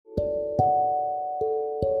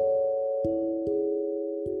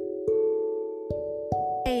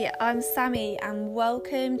Hey, I'm Sammy and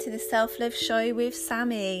welcome to the Self-Love Show with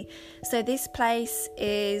Sammy. So this place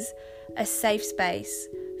is a safe space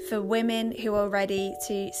for women who are ready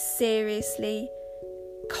to seriously,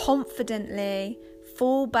 confidently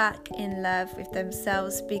fall back in love with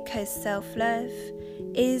themselves, because self-love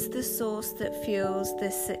is the source that fuels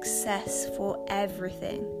the success for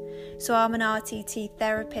everything. So I'm an RTT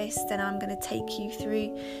therapist and I'm going to take you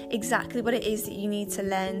through exactly what it is that you need to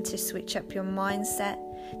learn to switch up your mindset,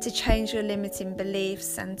 to change your limiting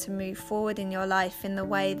beliefs and to move forward in your life in the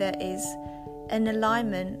way that is in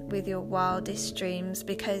alignment with your wildest dreams,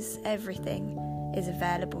 because everything is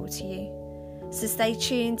available to you. So stay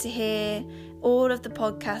tuned to hear all of the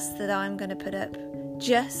podcasts that I'm going to put up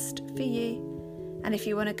just for you. And if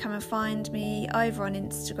you want to come and find me over on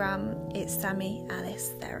Instagram, it's Sammy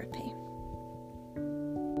Alice Therapy.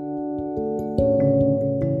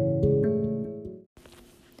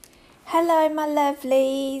 Hello, my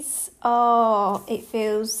lovelies. Oh, it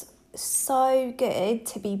feels so good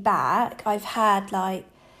to be back. I've had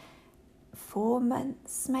 4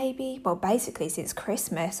 months maybe. Well, basically since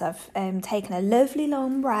Christmas, I've taken a lovely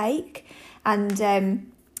long break. And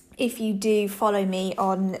if you do follow me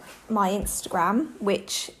on my Instagram,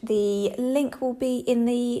 which the link will be in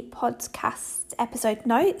the podcast episode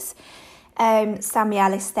notes, Sammy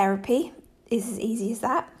Alice Therapy is as easy as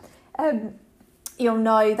that. You'll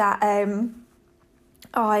know that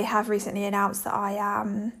I have recently announced that I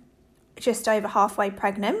am just over halfway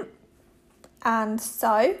pregnant. And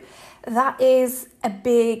so that is a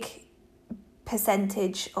big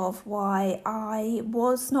percentage of why I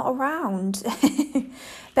was not around.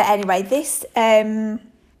 But anyway, this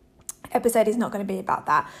episode is not going to be about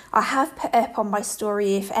that. I have put up on my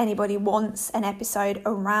story if anybody wants an episode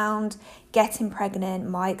around getting pregnant,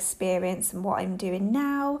 my experience and what I'm doing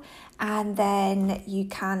now, and then you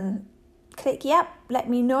can click yep, let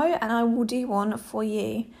me know, and I will do one for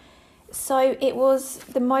you. So it was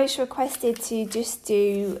the most requested to just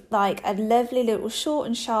do a lovely little short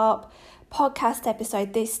and sharp podcast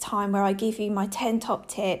episode this time, where I give you my 10 top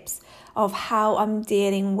tips of how I'm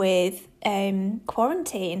dealing with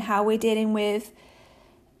quarantine, how we're dealing with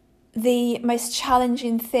the most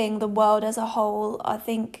challenging thing the world as a whole, I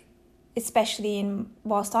think, especially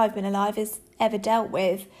whilst I've been alive, has ever dealt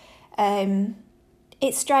with.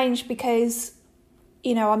 It's strange because,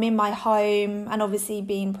 I'm in my home, and obviously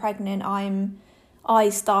being pregnant, I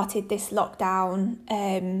started this lockdown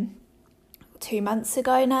 2 months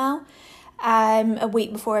ago now. A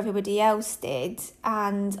week before everybody else did,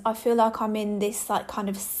 and I feel like I'm in this kind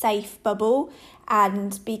of safe bubble,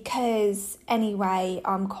 and because anyway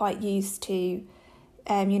I'm quite used to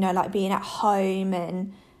being at home,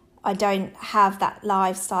 and I don't have that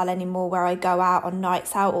lifestyle anymore where I go out on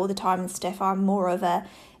nights out all the time and stuff. I'm more of a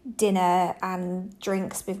dinner and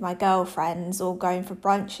drinks with my girlfriends or going for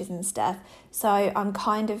brunches and stuff, so I'm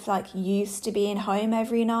kind of used to being home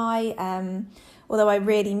every night. Although I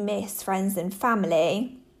really miss friends and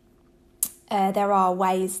family, there are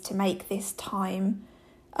ways to make this time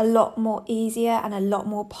a lot more easier and a lot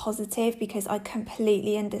more positive, because I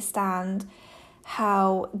completely understand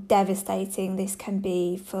how devastating this can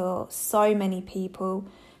be for so many people,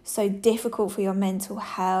 so difficult for your mental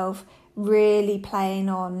health, really playing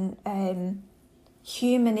on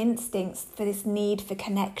human instincts for this need for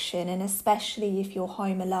connection, and especially if you're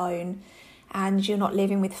home alone and you're not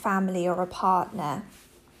living with family or a partner.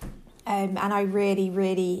 And I really,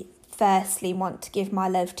 really firstly want to give my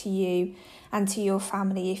love to you and to your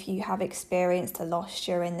family if you have experienced a loss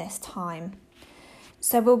during this time.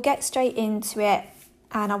 So we'll get straight into it,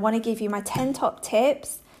 and I want to give you my 10 top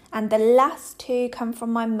tips, and the last 2 come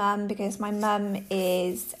from my mum, because my mum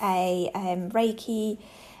is a Reiki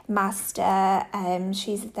master.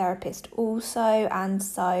 She's a therapist also, and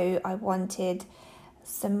so I wanted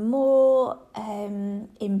some more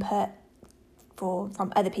input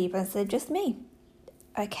from other people instead of just me.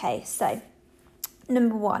 Okay, so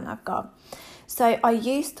number 1 I've got. So I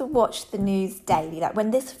used to watch the news daily. When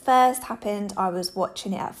this first happened, I was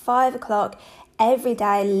watching it at 5 o'clock every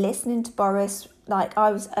day, listening to Boris.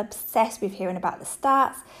 I was obsessed with hearing about the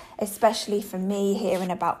stats, especially for me,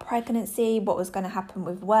 hearing about pregnancy, what was going to happen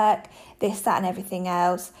with work, this, that and everything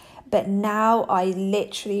else. But now I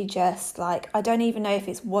literally just I don't even know if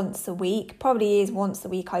it's once a week, probably is once a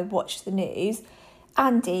week, I watch the news.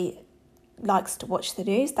 Andy likes to watch the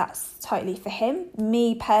news, that's totally for him.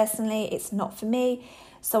 Me personally, it's not for me.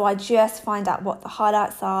 So I just find out what the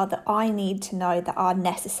highlights are that I need to know, that are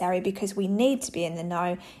necessary, because we need to be in the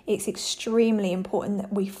know. It's extremely important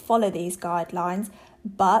that we follow these guidelines,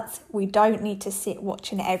 but we don't need to sit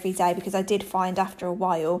watching it every day, because I did find after a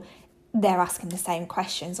while they're asking the same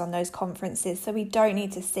questions on those conferences, so we don't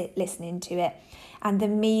need to sit listening to it. And the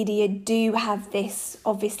media do have this,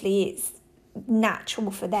 obviously it's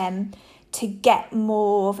natural for them to get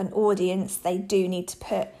more of an audience. They do need to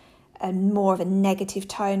put more of a negative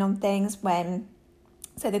tone on things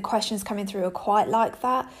so the questions coming through are quite like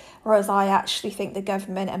that, whereas I actually think the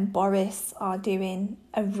government and Boris are doing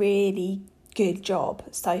a really good job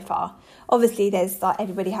so far. Obviously there's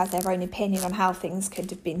everybody has their own opinion on how things could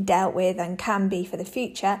have been dealt with and can be for the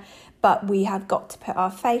future, but we have got to put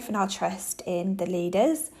our faith and our trust in the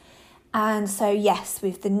leaders. And so yes,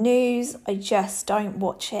 with the news, I just don't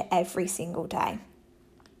watch it every single day.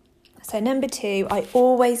 So number 2, I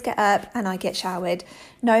always get up and I get showered,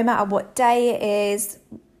 no matter what day it is,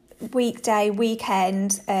 weekday,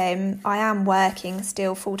 weekend. I am working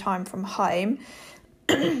still full-time from home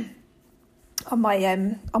on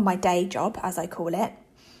my day job, as I call it.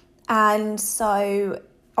 And so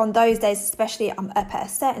on those days especially, I'm up at a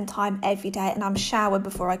certain time every day and I'm showered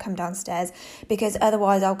before I come downstairs, because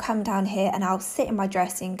otherwise I'll come down here and I'll sit in my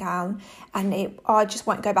dressing gown and I just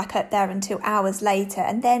won't go back up there until hours later,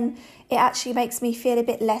 and then it actually makes me feel a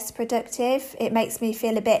bit less productive. It makes me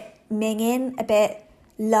feel a bit minging, a bit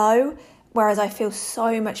low, whereas I feel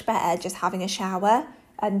so much better just having a shower.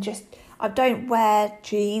 And just, I don't wear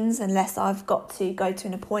jeans unless I've got to go to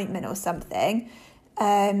an appointment or something.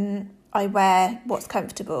 I wear what's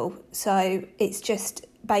comfortable. So it's just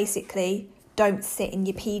basically don't sit in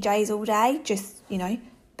your PJs all day. Just,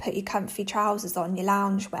 put your comfy trousers on, your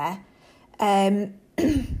loungewear.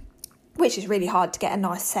 Which is really hard to get a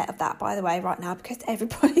nice set of that, by the way, right now, because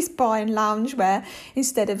everybody's buying loungewear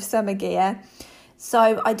instead of summer gear.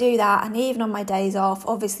 So I do that, and even on my days off,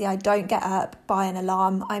 obviously I don't get up by an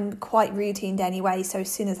alarm. I'm quite routined anyway, so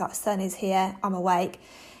as soon as that sun is here, I'm awake.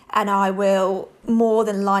 And I will more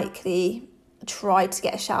than likely try to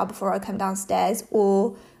get a shower before I come downstairs,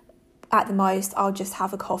 or at the most I'll just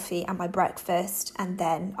have a coffee and my breakfast, and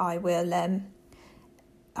then I will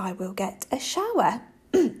get a shower.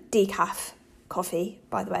 Decaf coffee,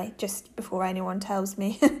 by the way, just before anyone tells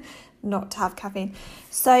me not to have caffeine.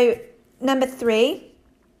 So number 3,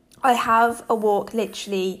 I have a walk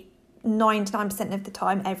literally 99% of the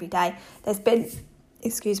time every day. There's been,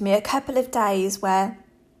 a couple of days where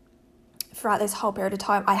throughout this whole period of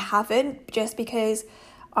time I haven't, just because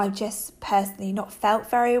I've just personally not felt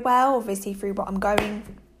very well, obviously through what I'm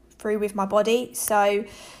going through with my body. So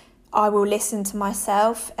I will listen to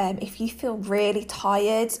myself. If you feel really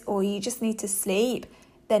tired or you just need to sleep,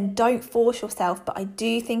 then don't force yourself. But I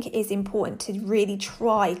do think it is important to really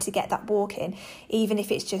try to get that walk in, even if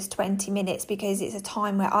it's just 20 minutes, because it's a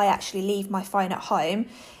time where I actually leave my phone at home.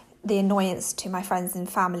 The annoyance to my friends and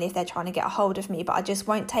family if they're trying to get a hold of me, but I just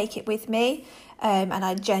won't take it with me. And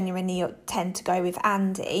I genuinely tend to go with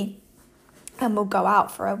Andy, and we'll go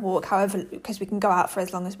out for a walk, however, because we can go out for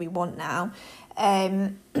as long as we want now.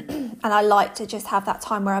 And I like to just have that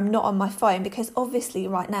time where I'm not on my phone, because obviously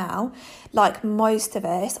right now, like most of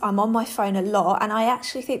us, I'm on my phone a lot, and I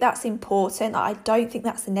actually think that's important. I don't think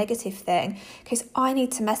that's a negative thing, because I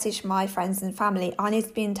need to message my friends and family. I need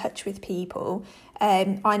to be in touch with people.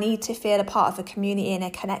 I need to feel a part of a community and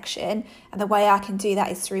a connection, and the way I can do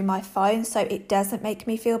that is through my phone. So it doesn't make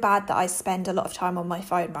me feel bad that I spend a lot of time on my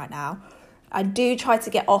phone right now. I do try to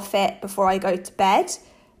get off it before I go to bed,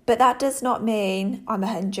 but that does not mean I'm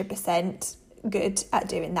 100% good at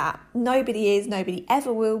doing that. Nobody is, nobody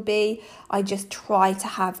ever will be. I just try to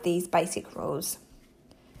have these basic rules.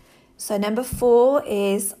 So number 4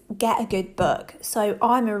 is get a good book. So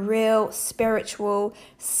I'm a real spiritual,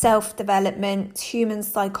 self-development, human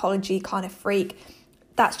psychology kind of freak.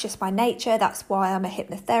 That's just my nature. That's why I'm a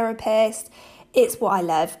hypnotherapist. It's what I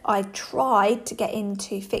love. I've tried to get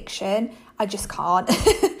into fiction. I just can't.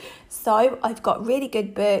 So I've got really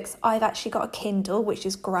good books. I've actually got a Kindle, which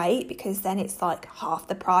is great because then it's like half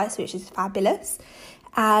the price, which is fabulous.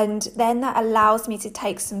 And then that allows me to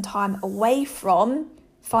take some time away from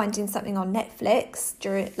finding something on Netflix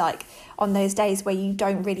during, like, on those days where you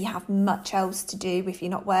don't really have much else to do if you're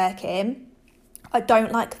not working. I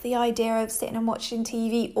don't like the idea of sitting and watching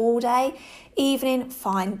TV all day. Evening,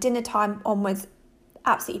 fine. Dinner time onwards,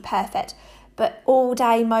 absolutely perfect. But all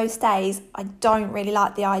day, most days, I don't really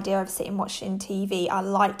like the idea of sitting watching TV. I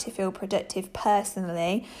like to feel productive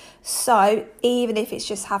personally. So even if it's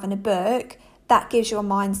just having a book, that gives your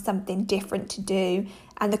mind something different to do.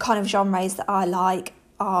 And the kind of genres that I like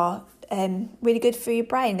are really good for your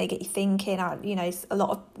brain. They get you thinking. A lot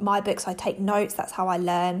of my books, I take notes. That's how I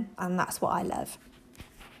learn, and that's what I love.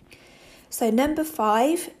 So number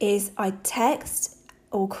 5 is I text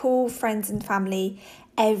or call friends and family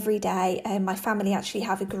every day. My family actually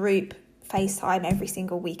have a group FaceTime every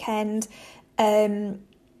single weekend.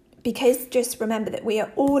 Because just remember that we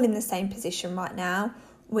are all in the same position right now.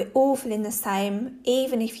 We're all feeling the same,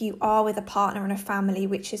 even if you are with a partner and a family,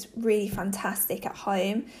 which is really fantastic at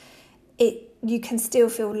home. You can still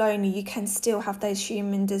feel lonely. You can still have those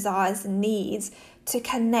human desires and needs to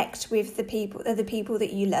connect with the people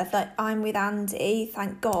that you love. Like, I'm with Andy,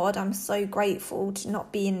 thank God. I'm so grateful to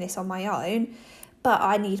not be in this on my own. But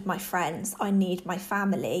I need my friends, I need my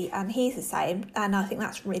family, and he's the same, and I think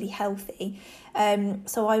that's really healthy.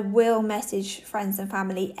 So I will message friends and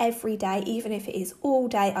family every day, even if it is all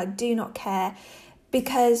day. I do not care,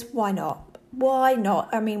 because why not? Why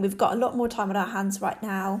not? I mean, we've got a lot more time on our hands right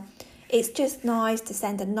now. It's just nice to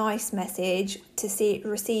send a nice message, to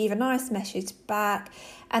receive a nice message back,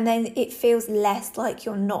 and then it feels less like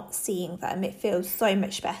you're not seeing them. It feels so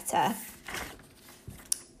much better.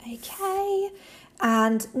 Okay.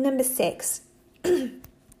 And number 6, I'm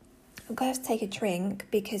going to take a drink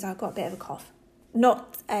because I've got a bit of a cough.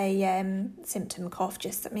 Not a symptom cough,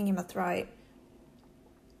 just something in my throat.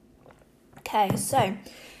 Okay, so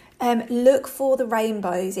look for the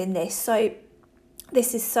rainbows in this. So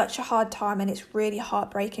this is such a hard time, and it's really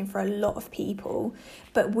heartbreaking for a lot of people,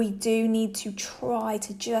 but we do need to try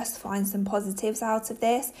to just find some positives out of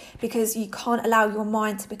this, because you can't allow your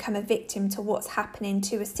mind to become a victim to what's happening,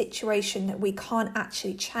 to a situation that we can't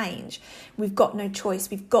actually change. We've got no choice.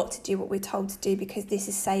 We've got to do what we're told to do, because this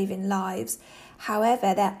is saving lives.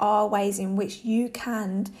 However, there are ways in which you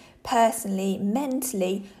can personally,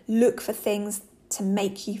 mentally look for things to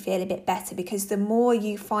make you feel a bit better, because the more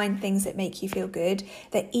you find things that make you feel good,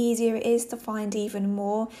 the easier it is to find even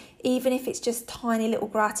more, even if it's just tiny little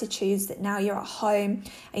gratitudes that now you're at home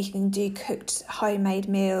and you can do cooked homemade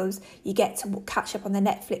meals, you get to catch up on the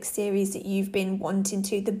Netflix series that you've been wanting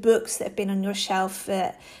to, the books that have been on your shelf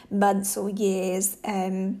for months or years,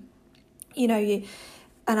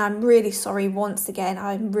 and I'm really sorry once again.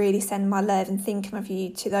 I'm really sending my love and thinking of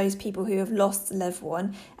you to those people who have lost a loved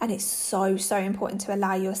one. And it's so, so important to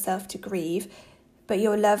allow yourself to grieve. But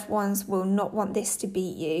your loved ones will not want this to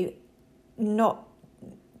beat you. Not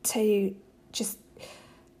to, just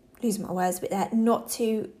losing my words a bit there, not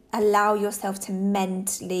to allow yourself to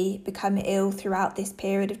mentally become ill throughout this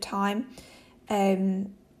period of time.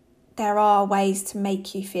 There are ways to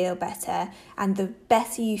make you feel better, and the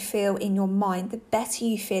better you feel in your mind, the better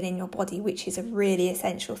you feel in your body, which is a really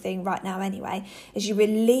essential thing right now anyway, as you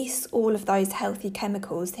release all of those healthy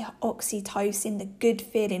chemicals, the oxytocin, the good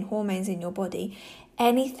feeling hormones in your body.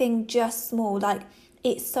 Anything just small, like,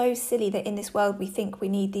 it's so silly that in this world we think we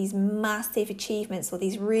need these massive achievements or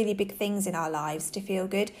these really big things in our lives to feel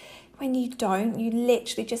good, when you don't. You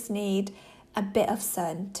literally just need a bit of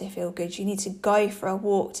sun to feel good. You need to go for a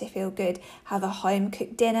walk to feel good, have a home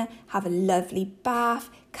cooked dinner, have a lovely bath,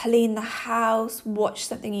 clean the house, watch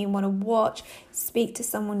something you want to watch, speak to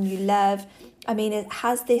someone you love. I mean,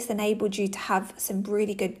 has this enabled you to have some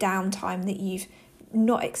really good downtime that you've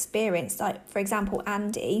not experienced? Like, for example,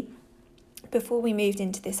 Andy, before we moved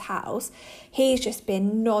into this house, he's just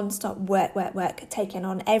been non-stop work, taking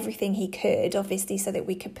on everything he could, obviously, so that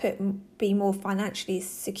we could be more financially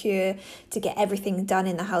secure to get everything done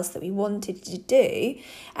in the house that we wanted to do.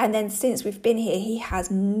 And then since we've been here, he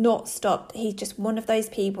has not stopped. He's just one of those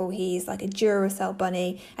people. He's like a Duracell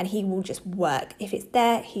bunny, and he will just work. If it's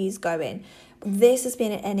there, he's going. This has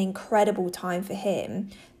been an incredible time for him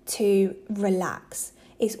to relax.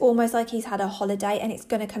 It's almost like he's had a holiday, and it's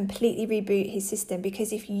going to completely reboot his system,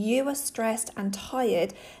 because if you are stressed and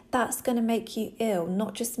tired, that's going to make you ill,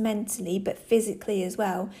 not just mentally, but physically as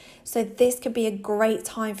well. So this could be a great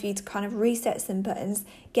time for you to kind of reset some buttons,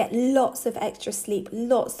 get lots of extra sleep,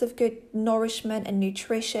 lots of good nourishment and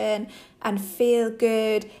nutrition, and feel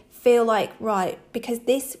good, feel like, right, because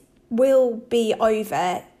this will be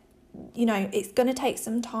over. You know, it's going to take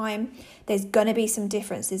some time. There's going to be some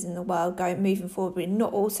differences in the world moving forward. We're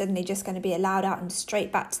not all suddenly just going to be allowed out and straight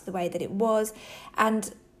back to the way that it was.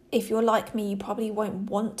 And if you're like me, you probably won't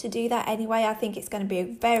want to do that anyway. I think it's going to be a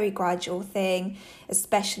very gradual thing,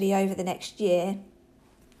 especially over the next year.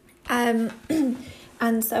 And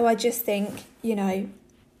so I just think,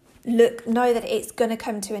 know that it's going to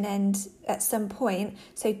come to an end at some point.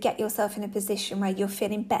 So get yourself in a position where you're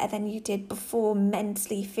feeling better than you did before,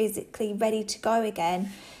 mentally, physically, ready to go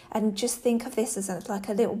again. And just think of this as like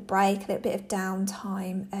a little break, a little bit of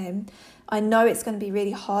downtime. I know it's going to be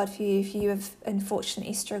really hard for you if you have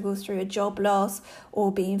unfortunately struggled through a job loss or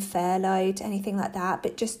being furloughed, anything like that.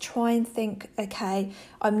 But just try and think, okay,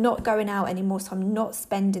 I'm not going out anymore, so I'm not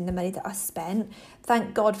spending the money that I spent.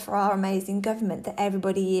 thank God for our amazing government that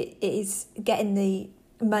everybody is getting the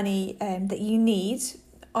money that you need.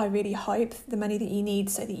 I really hope the money that you need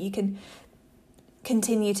so that you can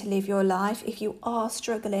continue to live your life. If you are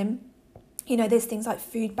struggling, there's things like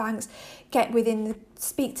food banks.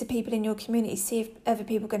 Speak to people in your community, see if other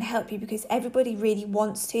people can help you, because everybody really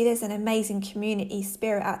wants to. There's an amazing community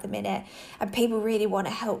spirit at the minute and people really want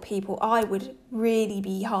to help people. I would really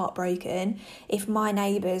be heartbroken if my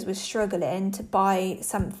neighbours were struggling to buy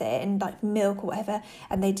something like milk or whatever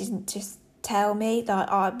and they didn't just tell me.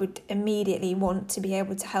 That I would immediately want to be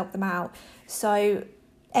able to help them out. So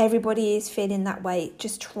everybody is feeling that way.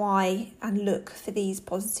 Just try and look for these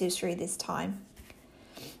positives through this time.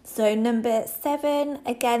 So number 7,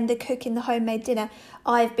 again, the cooking the homemade dinner.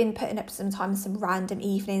 I've been putting up sometimes some random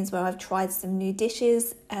evenings where I've tried some new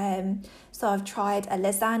dishes. So I've tried a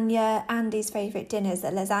lasagna. Andy's favourite dinner is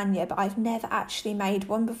a lasagna, but I've never actually made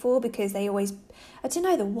one before because they always, I don't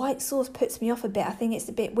know, the white sauce puts me off a bit. I think it's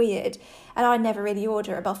a bit weird and I never really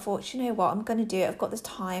order it, but I thought, you know what, I'm going to do it. I've got this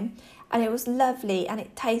time. And it was lovely and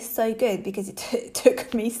it tastes so good because it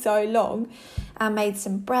took me so long. I made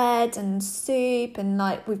some bread and soup and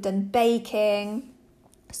we've done baking.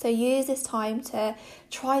 So use this time to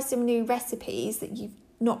try some new recipes that you've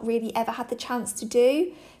not really ever had the chance to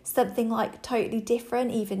do. Something totally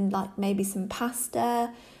different, even maybe some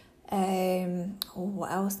pasta. Or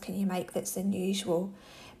what else can you make that's unusual?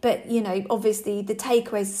 But, obviously the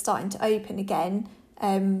takeaways are starting to open again.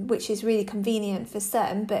 Which is really convenient for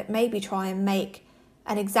some, but maybe try and make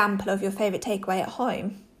an example of your favourite takeaway at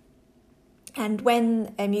home. And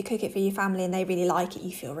when you cook it for your family and they really like it,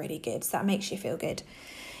 you feel really good. So that makes you feel good.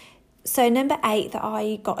 So number 8 that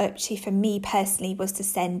I got up to for me personally was to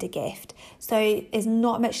send a gift. So there's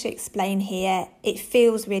not much to explain here. It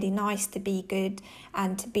feels really nice to be good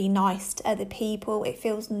and to be nice to other people. It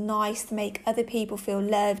feels nice to make other people feel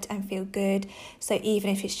loved and feel good. So even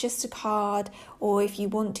if it's just a card, or if you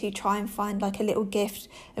want to try and find a little gift.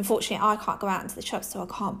 Unfortunately, I can't go out into the shops, so I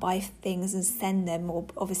can't buy things and send them, or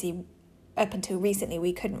obviously up until recently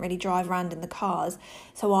we couldn't really drive around in the cars,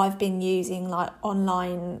 so I've been using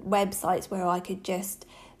online websites where I could just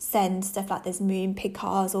send stuff. There's Moonpig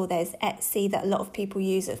cars, or there's Etsy that a lot of people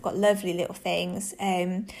use that have got lovely little things.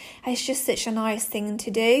 It's just such a nice thing to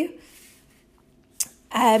do.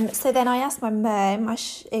 So then I asked my mum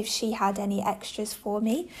if she had any extras for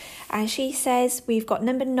me, and she says we've got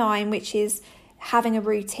number 9, which is having a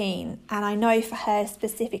routine. And I know for her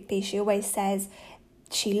specifically, she always says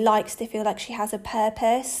she likes to feel like she has a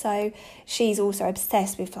purpose. So she's also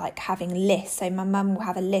obsessed with having lists. So my mum will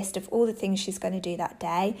have a list of all the things she's going to do that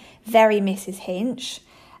day. Very Mrs. Hinch.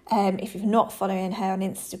 If you're not following her on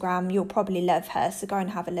Instagram, you'll probably love her. So go and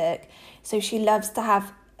have a look. So she loves to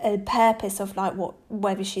have a purpose of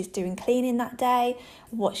whether she's doing cleaning that day,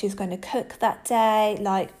 what she's going to cook that day.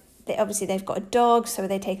 Obviously they've got a dog, so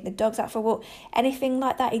they're taking the dogs out for a walk. Anything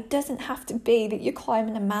like that. It doesn't have to be that you're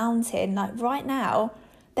climbing a mountain. Right now,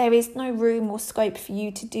 there is no room or scope for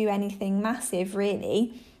you to do anything massive,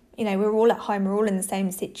 really. We're all at home, we're all in the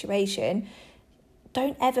same situation.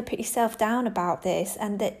 Don't ever put yourself down about this,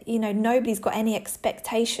 and that, nobody's got any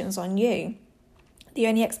expectations on you. The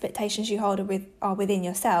only expectations you hold are within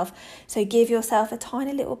yourself. So give yourself a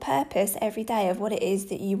tiny little purpose every day of what it is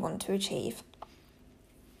that you want to achieve.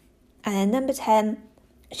 And then number 10,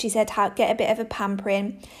 she said get a bit of a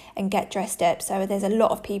pampering and get dressed up. So there's a lot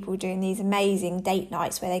of people doing these amazing date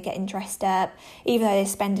nights where they're getting dressed up. Even though they're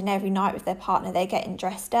spending every night with their partner, they're getting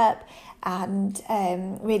dressed up and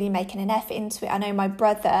really making an effort into it. I know my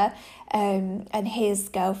brother and his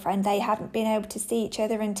girlfriend, they hadn't been able to see each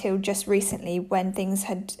other until just recently, when things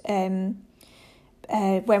had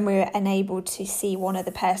when we were unable to see one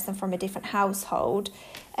other person from a different household.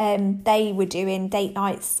 They were doing date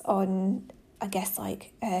nights on, I guess,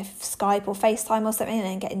 Skype or FaceTime or something,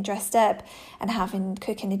 and getting dressed up and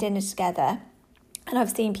cooking a dinner together. And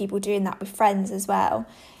I've seen people doing that with friends as well.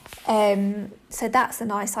 So that's a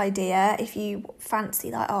nice idea. If you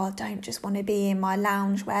fancy I don't just want to be in my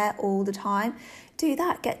loungewear all the time, do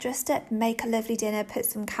that. Get dressed up, make a lovely dinner, put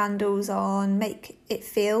some candles on, make it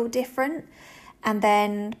feel different. And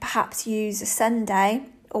then perhaps use a Sunday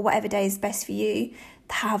or whatever day is best for you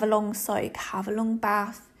to have a long soak, have a long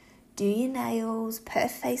bath, do your nails, put a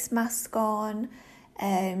face mask on,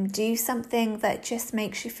 do something that just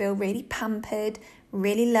makes you feel really pampered,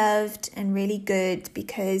 really loved and really good,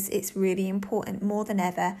 because it's really important more than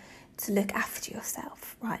ever to look after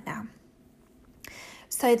yourself right now.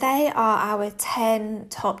 So they are our 10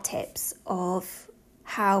 top tips of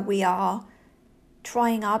how we are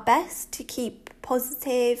trying our best to keep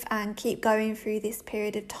positive and keep going through this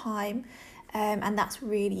period of time. and that's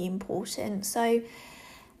really important. So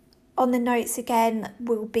on the notes again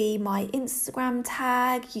will be my Instagram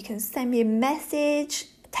tag. You can send me a message,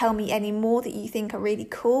 tell me any more that you think are really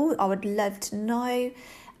cool. I would love to know.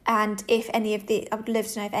 And I would love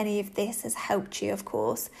to know if any of this has helped you, of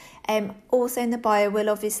course. Also in the bio will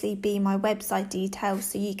obviously be my website details,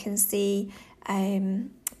 so you can see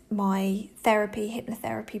my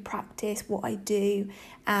hypnotherapy practice, what I do,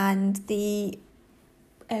 and the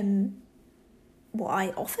what I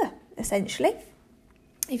offer, essentially.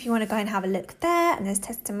 If you want to go and have a look there, and there's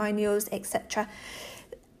testimonials, etc.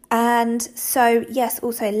 And so, yes,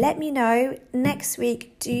 also let me know next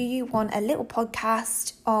week, do you want a little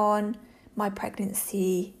podcast on my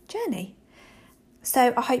pregnancy journey?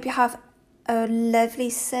 So I hope you have a lovely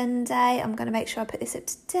Sunday. I'm going to make sure I put this up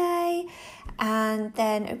today, and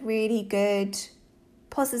then a really good,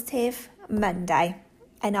 positive Monday.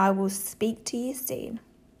 And I will speak to you soon.